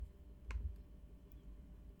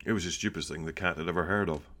It was the stupidest thing the cat had ever heard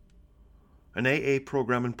of. An AA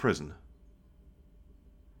program in prison.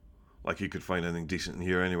 Like he could find anything decent in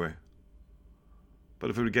here anyway. But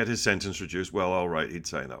if it would get his sentence reduced, well, all right, he'd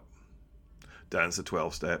sign up. Dance the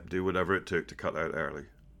 12-step, do whatever it took to cut out early.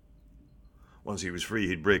 Once he was free,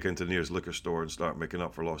 he'd break into the nearest liquor store and start making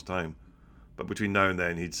up for lost time. But between now and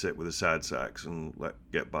then, he'd sit with his sad sacks and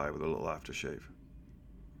get by with a little aftershave.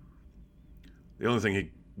 The only thing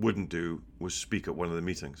he wouldn't do was speak at one of the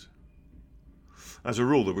meetings. As a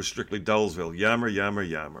rule, there was strictly Dullsville, yammer, yammer,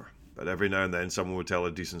 yammer. But every now and then, someone would tell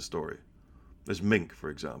a decent story. This mink, for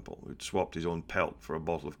example, who'd swapped his own pelt for a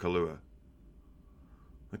bottle of Kahlua.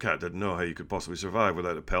 The cat didn't know how you could possibly survive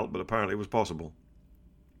without a pelt, but apparently it was possible.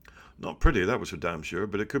 Not pretty, that was for damn sure,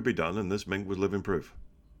 but it could be done, and this mink was living proof.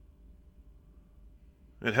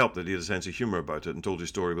 It helped that he had a sense of humour about it and told his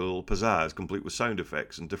story with a little pizzazz, complete with sound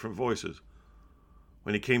effects and different voices.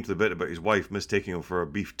 When he came to the bit about his wife mistaking him for a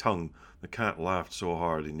beef tongue, the cat laughed so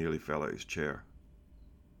hard he nearly fell out his chair.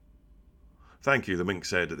 "Thank you," the mink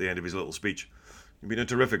said at the end of his little speech. "You've been a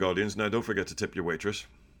terrific audience. Now don't forget to tip your waitress."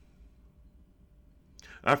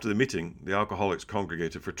 After the meeting, the alcoholics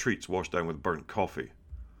congregated for treats washed down with burnt coffee.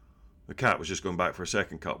 The cat was just going back for a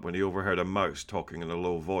second cup when he overheard a mouse talking in a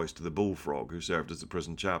low voice to the bullfrog who served as the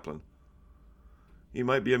prison chaplain. "He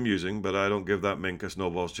might be amusing, but I don't give that mink a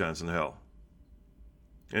snowball's chance in hell.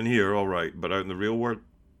 In here, all right, but out in the real world,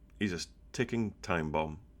 he's a ticking time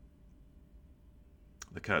bomb."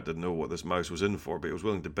 The cat didn't know what this mouse was in for, but he was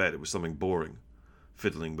willing to bet it was something boring,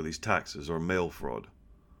 fiddling with his taxes or mail fraud.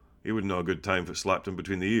 He wouldn't know a good time if it slapped him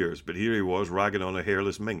between the ears, but here he was ragging on a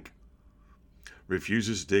hairless mink.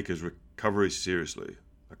 Refuses to take his recovery seriously.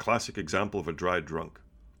 A classic example of a dry drunk.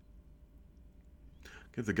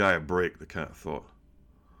 Give the guy a break, the cat thought.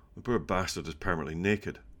 The poor bastard is permanently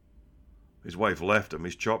naked. His wife left him,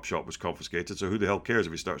 his chop shop was confiscated, so who the hell cares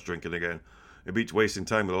if he starts drinking again? It beats wasting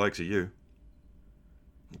time with the likes of you.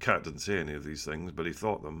 The cat didn't say any of these things, but he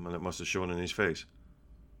thought them, and it must have shown in his face.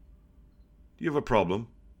 "Do you have a problem?"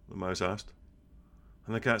 the mouse asked.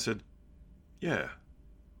 And the cat said, "Yeah.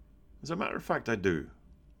 As a matter of fact, I do."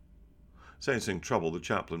 Sensing trouble, the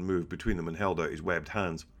chaplain moved between them and held out his webbed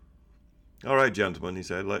hands. "All right, gentlemen," he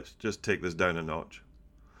said, "let's just take this down a notch.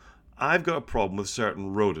 I've got a problem with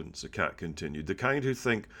certain rodents," the cat continued, "the kind who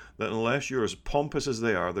think that unless you're as pompous as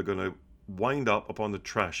they are, they're going to wind up upon the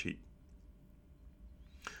trash heap."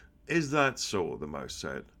 "Is that so?" the mouse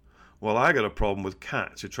said. "Well, I got a problem with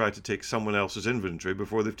cats who try to take someone else's inventory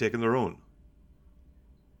before they've taken their own."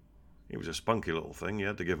 He was a spunky little thing, you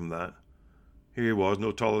had to give him that. Here he was,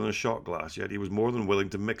 no taller than a shot glass, yet he was more than willing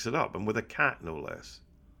to mix it up, and with a cat, no less.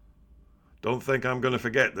 "Don't think I'm going to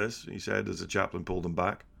forget this," he said as the chaplain pulled him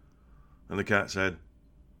back. And the cat said,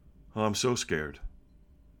 "Oh, I'm so scared."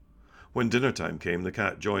 When dinner time came, the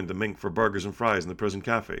cat joined the mink for burgers and fries in the prison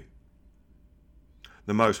cafe.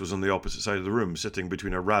 The mouse was on the opposite side of the room, sitting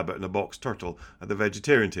between a rabbit and a box turtle at the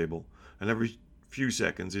vegetarian table, and every few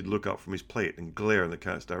seconds he'd look up from his plate and glare in the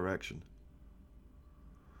cat's direction.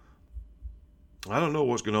 "I don't know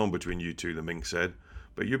what's going on between you two," the mink said,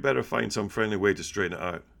 "but you better find some friendly way to straighten it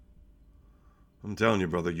out. I'm telling you,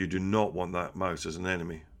 brother, you do not want that mouse as an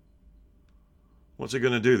enemy." "What's he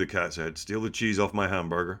going to do?" the cat said. "Steal the cheese off my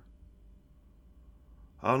hamburger?"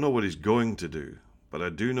 "I don't know what he's going to do, but I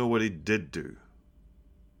do know what he did do,"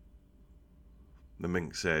 the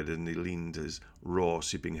mink said, and he leaned his raw,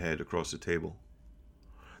 seeping head across the table.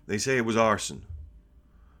 "They say it was arson.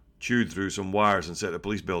 Chewed through some wires and set a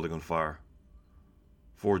police building on fire.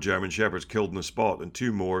 4 German shepherds killed on the spot, and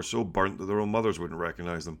 2 more so burnt that their own mothers wouldn't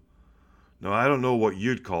recognize them. Now, I don't know what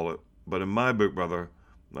you'd call it, but in my book, brother,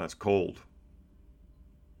 that's cold."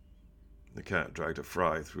 The cat dragged a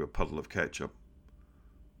fry through a puddle of ketchup.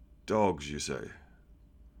 "Dogs, you say?"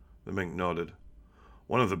 The mink nodded.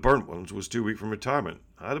 "One of the burnt ones was 2 weeks from retirement.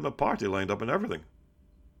 I had him a party lined up and everything."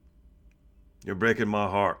 "You're breaking my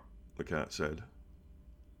heart," the cat said.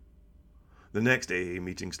 The next AA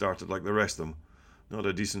meeting started like the rest of them. Not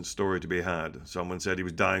a decent story to be had. Someone said he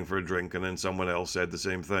was dying for a drink, and then someone else said the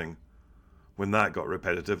same thing. When that got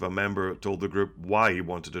repetitive, a member told the group why he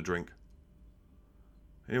wanted a drink.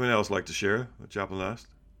 "Anyone else like to share?" the chaplain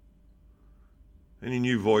asked. "Any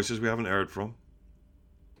new voices we haven't heard from?"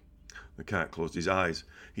 The cat closed his eyes.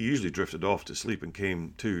 He usually drifted off to sleep and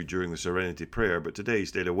came to during the Serenity Prayer, but today he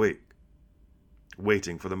stayed awake,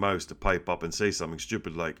 waiting for the mouse to pipe up and say something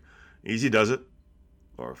stupid like, "Easy does it,"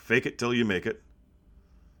 or "Fake it till you make it."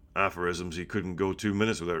 Aphorisms he couldn't go 2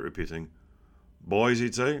 minutes without repeating. "Boys,"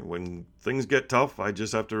 he'd say, "when things get tough, I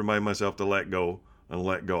just have to remind myself to let go and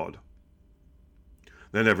let God."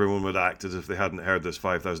 Then everyone would act as if they hadn't heard this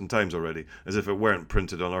 5,000 times already, as if it weren't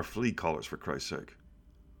printed on our flea collars, for Christ's sake.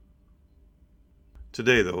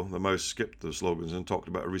 Today, though, the mouse skipped the slogans and talked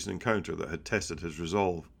about a recent encounter that had tested his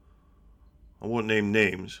resolve. I won't name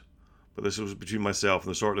names, but this was between myself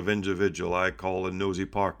and the sort of individual I call a nosy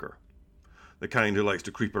Parker. The kind who likes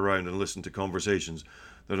to creep around and listen to conversations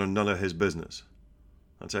that are none of his business.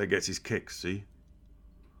 That's how he gets his kicks, see?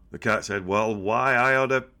 The cat said, "Well, why, I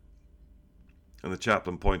oughta..." And the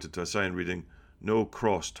chaplain pointed to a sign reading, "No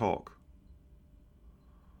cross talk."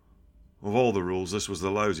 Of all the rules, this was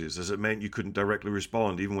the lousiest, as it meant you couldn't directly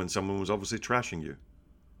respond even when someone was obviously trashing you.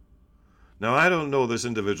 Now, I don't know this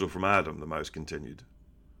individual from Adam, the mouse continued.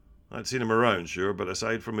 I'd seen him around, sure, but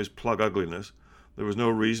aside from his plug ugliness, there was no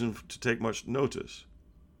reason to take much notice.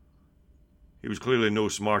 He was clearly no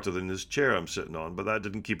smarter than this chair I'm sitting on, but that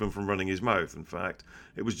didn't keep him from running his mouth. In fact,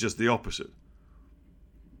 it was just the opposite.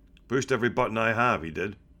 Pushed every button I have, he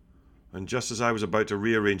did. And just as I was about to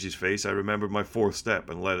rearrange his face, I remembered my fourth step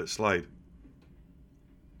and let it slide.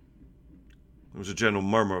 There was a general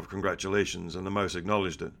murmur of congratulations, and the mouse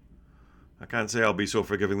acknowledged it. I can't say I'll be so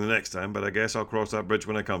forgiving the next time, but I guess I'll cross that bridge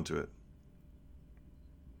when I come to it.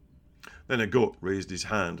 Then a goat raised his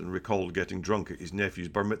hand and recalled getting drunk at his nephew's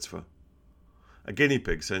bar mitzvah. A guinea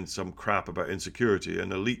pig sent some crap about insecurity,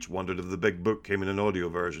 and a leech wondered if the big book came in an audio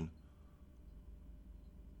version.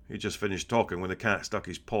 He just finished talking when the cat stuck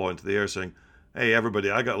his paw into the air saying, "Hey everybody,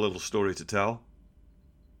 I got a little story to tell."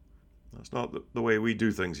 "That's not the way we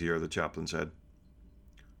do things here," the chaplain said.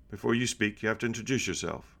 "Before you speak, you have to introduce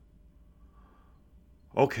yourself."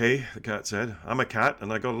 "Okay," the cat said. "I'm a cat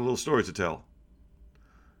and I got a little story to tell."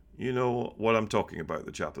 "You know what I'm talking about,"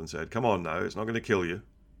 the chaplain said. "Come on now, it's not going to kill you."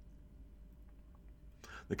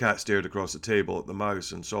 The cat stared across the table at the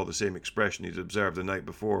mouse and saw the same expression he'd observed the night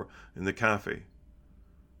before in the cafe.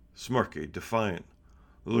 Smirky, defiant,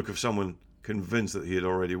 the look of someone convinced that he had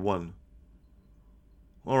already won.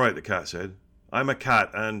 "All right," the cat said. "I'm a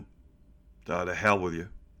cat and..." "To hell with you."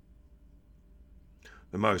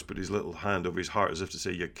 The mouse put his little hand over his heart as if to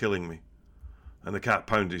say, "You're killing me." And the cat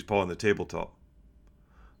pounded his paw on the tabletop.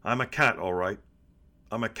 "I'm a cat, all right.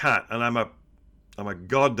 I'm a cat and I'm a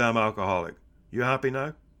goddamn alcoholic. You happy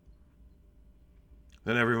now?"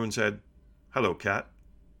 Then everyone said, "Hello, cat,"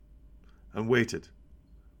 and waited,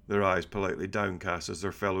 their eyes politely downcast as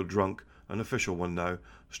their fellow drunk, an official one now,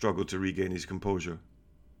 struggled to regain his composure.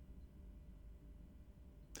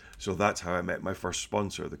 "So that's how I met my first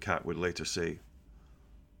sponsor," the cat would later say.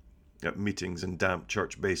 At meetings in damp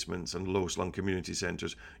church basements and low-slung community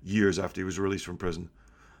centres years after he was released from prison.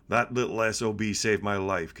 "That little SOB saved my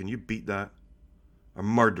life. Can you beat that? A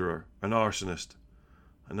murderer, an arsonist,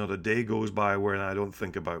 and not a day goes by where I don't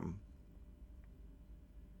think about him."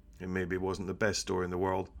 It maybe wasn't the best story in the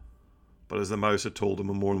world, but as the mouse had told him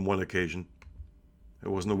on more than one occasion, it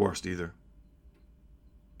wasn't the worst either.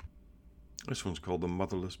 This one's called The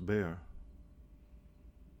Motherless Bear.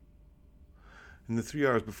 In the 3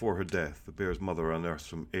 hours before her death, the bear's mother unearthed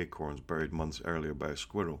some acorns buried months earlier by a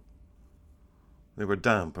squirrel. They were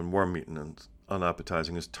damp and worm-eaten and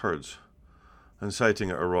unappetizing as turds, and citing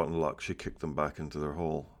it her rotten luck, she kicked them back into their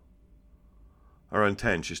hole. Around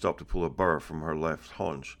 10, she stopped to pull a burr from her left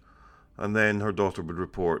haunch, and then her daughter would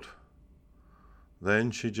report,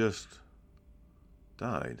 "Then she just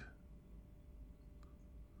died."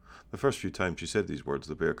 The first few times she said these words,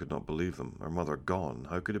 the bear could not believe them. Her mother gone,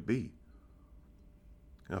 how could it be?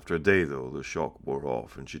 After a day, though, the shock wore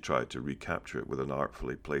off, and she tried to recapture it with an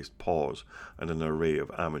artfully placed pause and an array of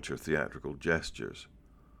amateur theatrical gestures.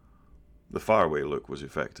 The faraway look was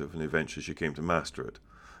effective, and eventually she came to master it.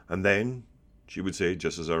 And then, she would say,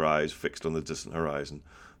 just as her eyes fixed on the distant horizon,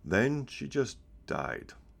 "Then she just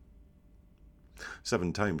died."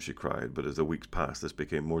 7 times she cried, but as the weeks passed this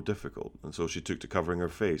became more difficult, and so she took to covering her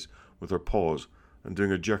face with her paws and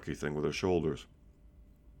doing a jerky thing with her shoulders.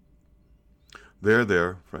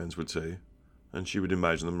 There, friends would say, and she would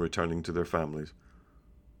imagine them returning to their families.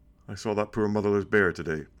 "I saw that poor motherless bear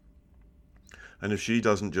today. And if she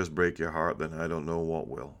doesn't just break your heart, then I don't know what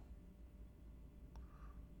will."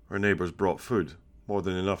 Her neighbours brought food, more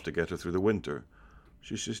than enough to get her through the winter.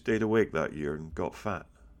 She stayed awake that year and got fat.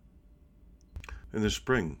 In the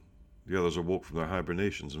spring, the others awoke from their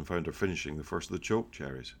hibernations and found her finishing the first of the choke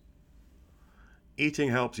cherries. "Eating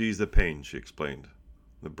helps ease the pain," she explained,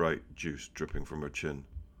 the bright juice dripping from her chin.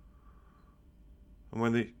 And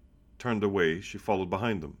when they turned away, she followed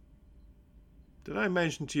behind them. "Did I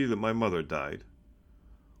mention to you that my mother died?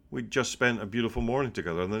 We'd just spent a beautiful morning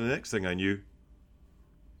together, and then the next thing I knew..."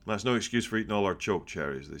 "That's no excuse for eating all our choke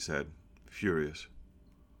cherries," they said, furious.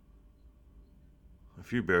 A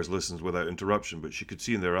few bears listened without interruption, but she could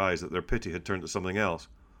see in their eyes that their pity had turned to something else.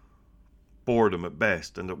 Boredom at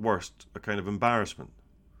best, and at worst, a kind of embarrassment.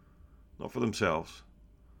 Not for themselves,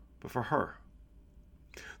 but for her.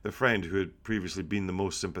 The friend who had previously been the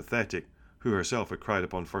most sympathetic, who herself had cried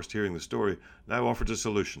upon first hearing the story, now offered a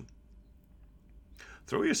solution.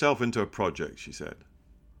 "Throw yourself into a project," she said.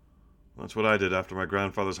 "That's what I did after my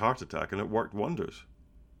grandfather's heart attack, and it worked wonders."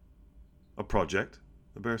 "A project?"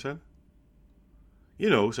 the bear said. "You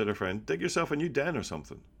know," said her friend, "dig yourself a new den or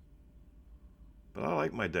something." "But I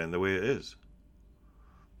like my den the way it is."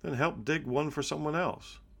 "Then help dig one for someone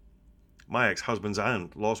else. My ex-husband's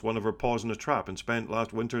aunt lost one of her paws in a trap and spent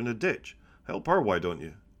last winter in a ditch. Help her, why don't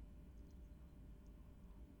you?"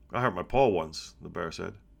 "I hurt my paw once," the bear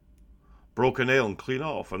said. "Broke a nail and clean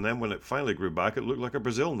off, and then when it finally grew back, it looked like a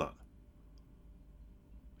Brazil nut."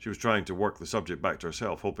 She was trying to work the subject back to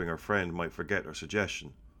herself, hoping her friend might forget her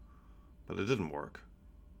suggestion. But it didn't work.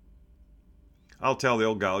 "I'll tell the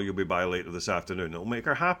old gal you'll be by later this afternoon. It'll make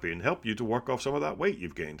her happy and help you to work off some of that weight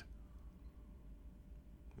you've gained."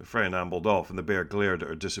 The friend ambled off, and the bear glared at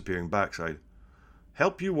her disappearing backside.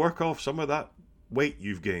 "Help you work off some of that weight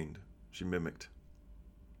you've gained," she mimicked.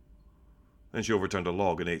 Then she overturned a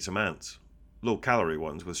log and ate some ants, low-calorie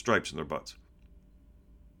ones with stripes in their butts.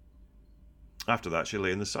 After that, she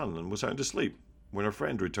lay in the sun and was sound asleep when her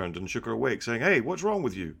friend returned and shook her awake, saying, "Hey, what's wrong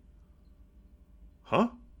with you?" "Huh?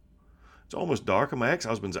 It's almost dark and my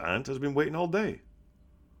ex-husband's aunt has been waiting all day."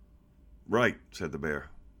 "Right," said the bear,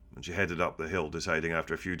 and she headed up the hill, deciding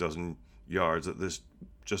after a few dozen yards that this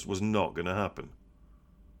just was not going to happen.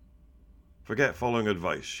 Forget following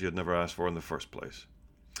advice she had never asked for in the first place.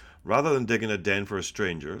 Rather than digging a den for a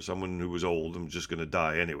stranger, someone who was old and was just going to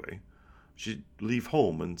die anyway, she'd leave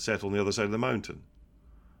home and settle on the other side of the mountain.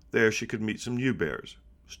 There she could meet some new bears,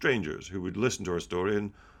 strangers who would listen to her story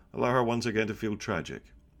and allow her once again to feel tragic.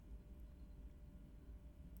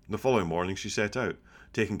 The following morning she set out,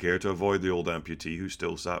 taking care to avoid the old amputee who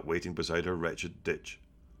still sat waiting beside her wretched ditch.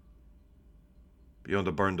 Beyond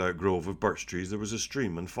a burned-out grove of birch trees there was a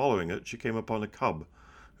stream, and following it she came upon a cub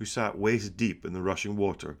who sat waist-deep in the rushing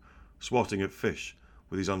water, swatting at fish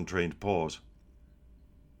with his untrained paws.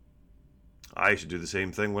 "I should do the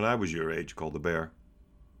same thing when I was your age," called the bear.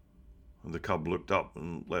 And the cub looked up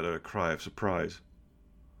and let out a cry of surprise.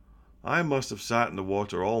 "I must have sat in the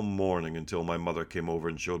water all morning until my mother came over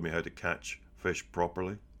and showed me how to catch fish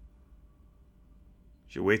properly."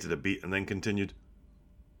 She waited a beat and then continued,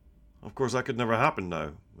 "Of course that could never happen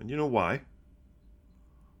now, and you know why?"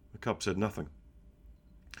 The cub said nothing.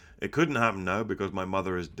 "It couldn't happen now because my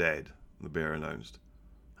mother is dead," the bear announced.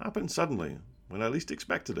 "Happened suddenly, when I least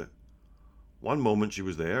expected it. One moment she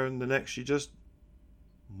was there, and the next she just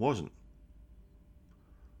wasn't."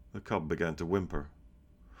 The cub began to whimper.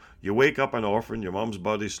 "You wake up an orphan, your mum's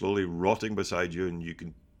body slowly rotting beside you,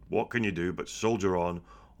 and what can you do but soldier on,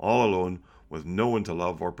 all alone, with no one to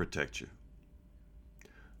love or protect you?"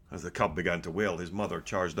 As the cub began to wail, his mother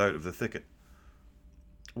charged out of the thicket.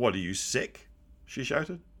 "What, are you sick?" she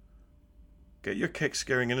shouted. "Get your kicks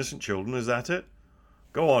scaring innocent children, is that it?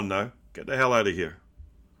 Go on now, get the hell out of here."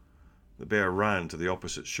 The bear ran to the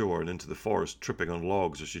opposite shore and into the forest, tripping on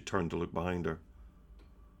logs as she turned to look behind her.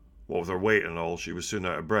 What with her weight and all, she was soon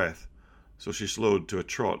out of breath, so she slowed to a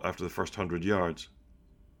trot after the first 100 yards,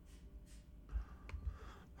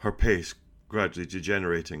 her pace gradually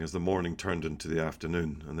degenerating as the morning turned into the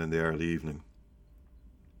afternoon and then the early evening.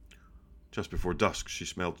 Just before dusk she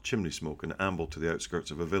smelled chimney smoke and ambled to the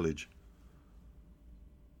outskirts of a village.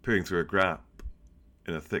 Peering through a gap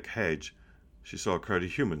in a thick hedge, she saw a crowd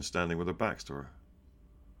of humans standing with their backs to her.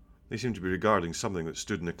 They seemed to be regarding something that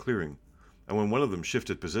stood in a clearing, and when one of them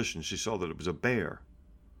shifted position she saw that it was a bear.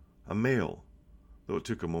 A male, though it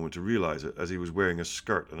took a moment to realize it, as he was wearing a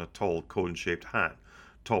skirt and a tall cone-shaped hat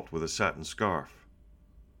topped with a satin scarf.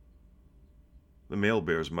 The male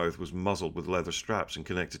bear's mouth was muzzled with leather straps and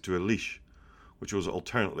connected to a leash, which was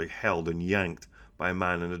alternately held and yanked by a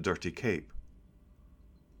man in a dirty cape.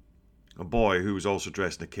 A boy, who was also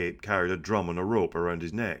dressed in a cape, carried a drum on a rope around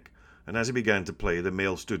his neck, and as he began to play, the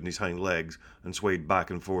male stood on his hind legs and swayed back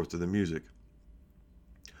and forth to the music.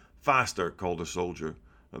 "Faster!" called a soldier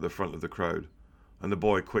at the front of the crowd, and the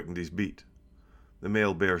boy quickened his beat. The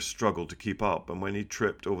male bear struggled to keep up, and when he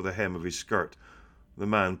tripped over the hem of his skirt, the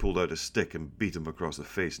man pulled out a stick and beat him across the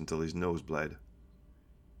face until his nose bled.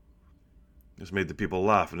 This made the people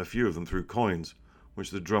laugh, and a few of them threw coins,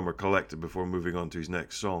 which the drummer collected before moving on to his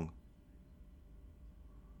next song.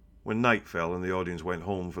 When night fell and the audience went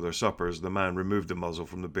home for their suppers, the man removed the muzzle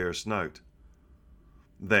from the bear's snout.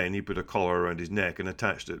 Then he put a collar around his neck and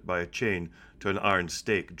attached it by a chain to an iron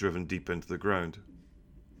stake driven deep into the ground.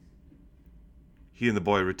 He and the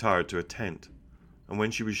boy retired to a tent, and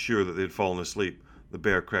when she was sure that they had fallen asleep, the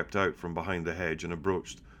bear crept out from behind the hedge and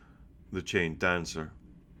approached the chained dancer.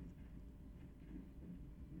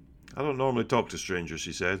 "I don't normally talk to strangers,"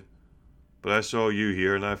 she said, "but I saw you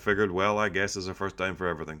here and I figured, well, I guess there's a first time for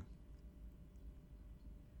everything."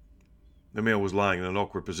 The male was lying in an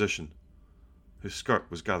awkward position. His skirt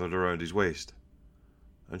was gathered around his waist,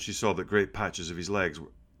 and she saw that great patches of his legs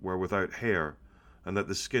were without hair, and that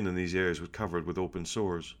the skin in these areas was covered with open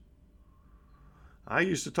sores. "I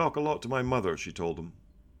used to talk a lot to my mother," she told him.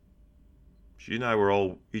 "She and I were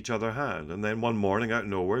all each other hand, and then one morning out of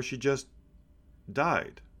nowhere she just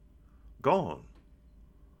died. Gone.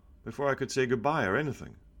 Before I could say goodbye or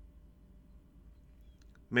anything.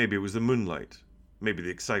 Maybe it was the moonlight, maybe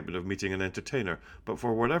the excitement of meeting an entertainer, but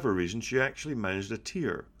for whatever reason she actually managed a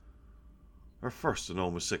tear. Her first in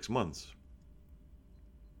almost 6 months.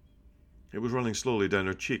 It was running slowly down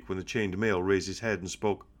her cheek when the chained male raised his head and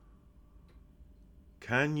spoke.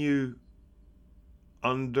 "Can you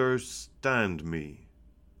understand me?"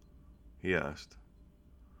 he asked.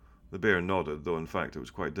 The bear nodded, though in fact it was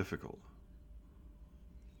quite difficult.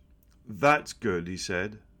 "That's good," he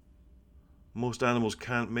said. "Most animals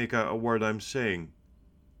can't make out a word I'm saying.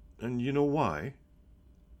 And you know why?"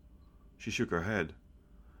 She shook her head.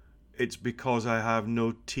 "It's because I have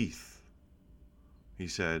no teeth," he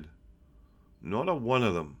said. "Not a one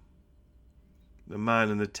of them. The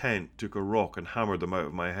man in the tent took a rock and hammered them out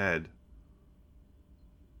of my head."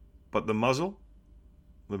 "But the muzzle?"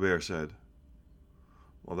 the bear said.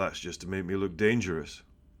 "Well, that's just to make me look dangerous."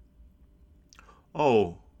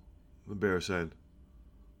 "Oh," the bear said.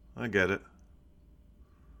 "I get it."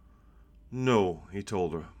 "No," he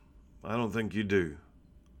told her. "I don't think you do.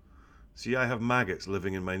 See, I have maggots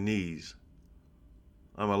living in my knees.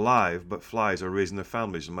 I'm alive, but flies are raising their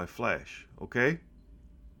families in my flesh, okay?"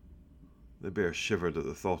 The bear shivered at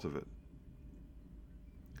the thought of it.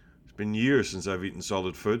 "It's been years since I've eaten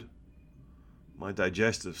solid food. My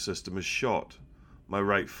digestive system is shot. My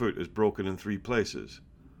right foot is broken in 3 places.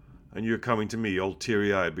 And you're coming to me all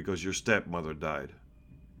teary-eyed because your stepmother died."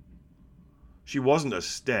 "She wasn't a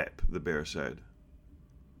step," the bear said.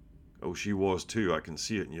 "Oh, she was too, I can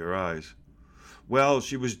see it in your eyes." "Well,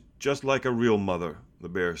 she was just like a real mother," the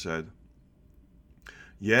bear said.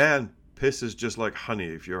 "Yeah, and piss is just like honey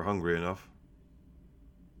if you're hungry enough."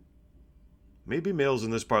 "Maybe males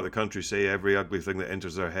in this part of the country say every ugly thing that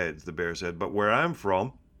enters their heads," the bear said, "but where I'm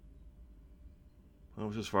from—" That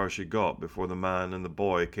was as far as she got before the man and the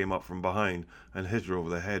boy came up from behind and hit her over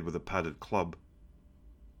the head with a padded club.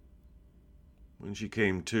 When she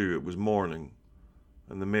came to, it was morning,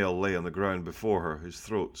 and the male lay on the ground before her, his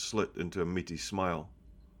throat slit into a meaty smile.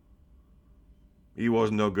 "He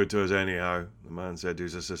wasn't no good to us anyhow," the man said to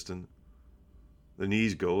his assistant. "The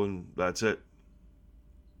knees go, and that's it."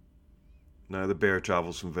 Now the bear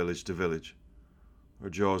travels from village to village. Her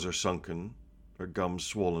jaws are sunken, her gums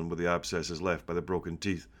swollen with the abscesses left by the broken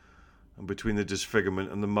teeth, and between the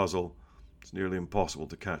disfigurement and the muzzle, it's nearly impossible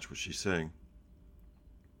to catch what she's saying.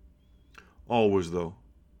 Always, though,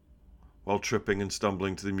 while tripping and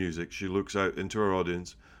stumbling to the music, she looks out into her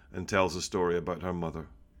audience and tells a story about her mother.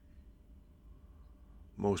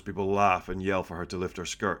 Most people laugh and yell for her to lift her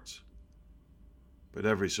skirts, but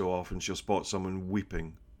every so often she'll spot someone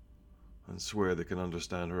weeping and swear they can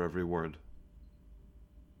understand her every word.